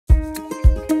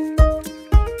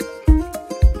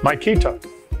Mykita,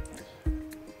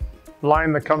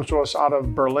 line that comes to us out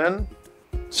of Berlin.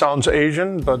 Sounds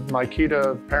Asian, but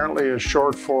Mykita apparently is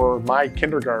short for My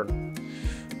Kindergarten.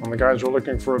 When the guys were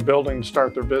looking for a building to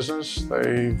start their business,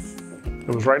 it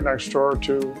was right next door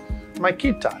to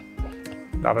Mykita.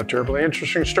 Not a terribly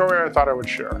interesting story I thought I would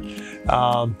share.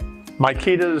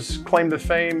 Mykita's claim to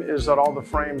fame is that all the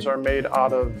frames are made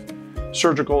out of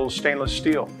surgical stainless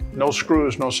steel. No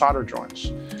screws, no solder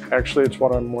joints. Actually, it's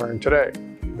what I'm wearing today.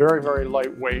 Very, very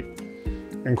lightweight,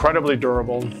 incredibly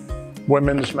durable.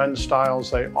 Women's, men's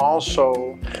styles. They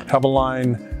also have a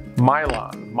line,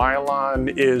 Mylon.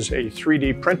 Mylon is a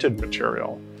 3D printed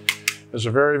material. It's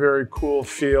a very, very cool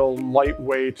feel,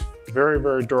 lightweight, very,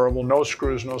 very durable, no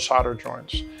screws, no solder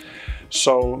joints.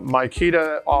 So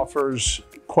Mykita offers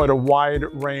quite a wide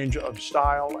range of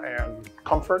style and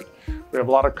comfort. We have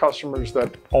a lot of customers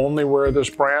that only wear this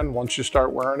brand. Once you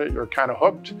start wearing it, you're kind of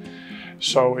hooked.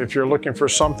 So if you're looking for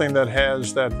something that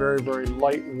has that very, very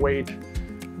lightweight,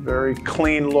 very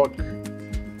clean look,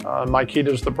 Mykita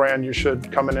is the brand you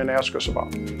should come in and ask us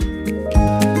about.